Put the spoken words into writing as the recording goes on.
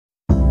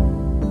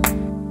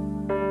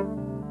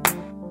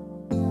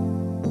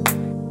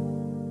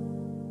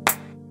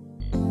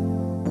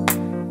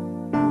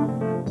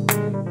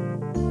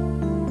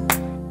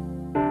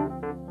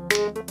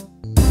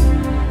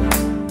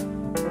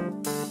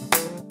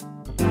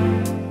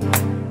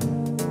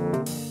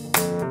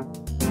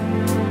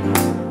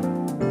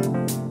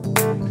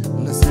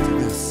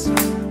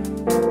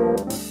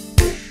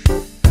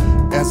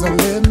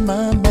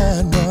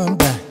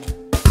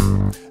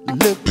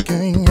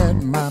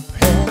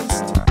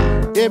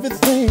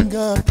Everything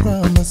God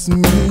promised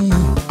me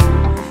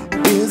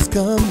is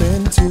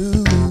coming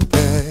to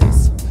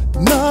pass.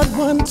 Not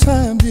one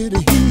time did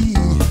he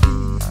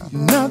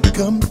not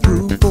come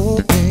through for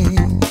me.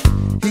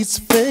 He's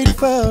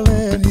faithful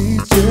and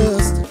he's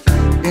just.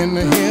 In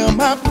him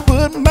I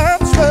put my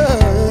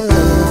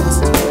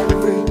trust.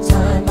 Every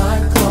time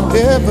I call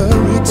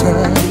every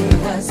time he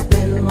has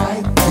been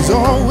right there. He's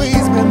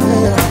always been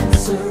there.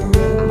 Answering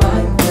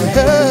my prayers.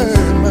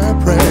 Heard my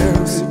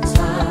prayers.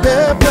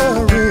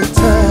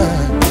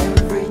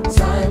 Every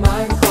time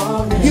I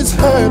call him, he's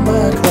heard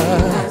my cry.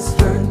 Has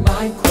heard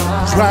my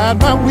cry. Dried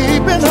my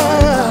weeping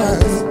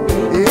eyes.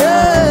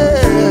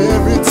 Yeah,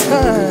 every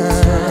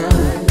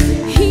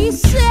time. He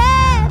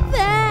said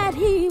that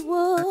he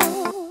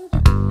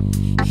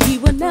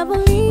would never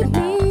leave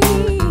me,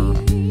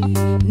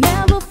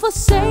 never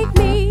forsake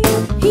me.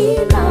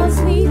 He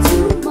loves me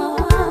too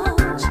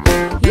much,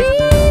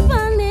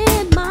 even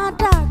in my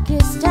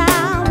darkest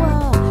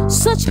hour.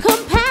 Such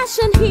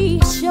compassion he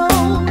showed.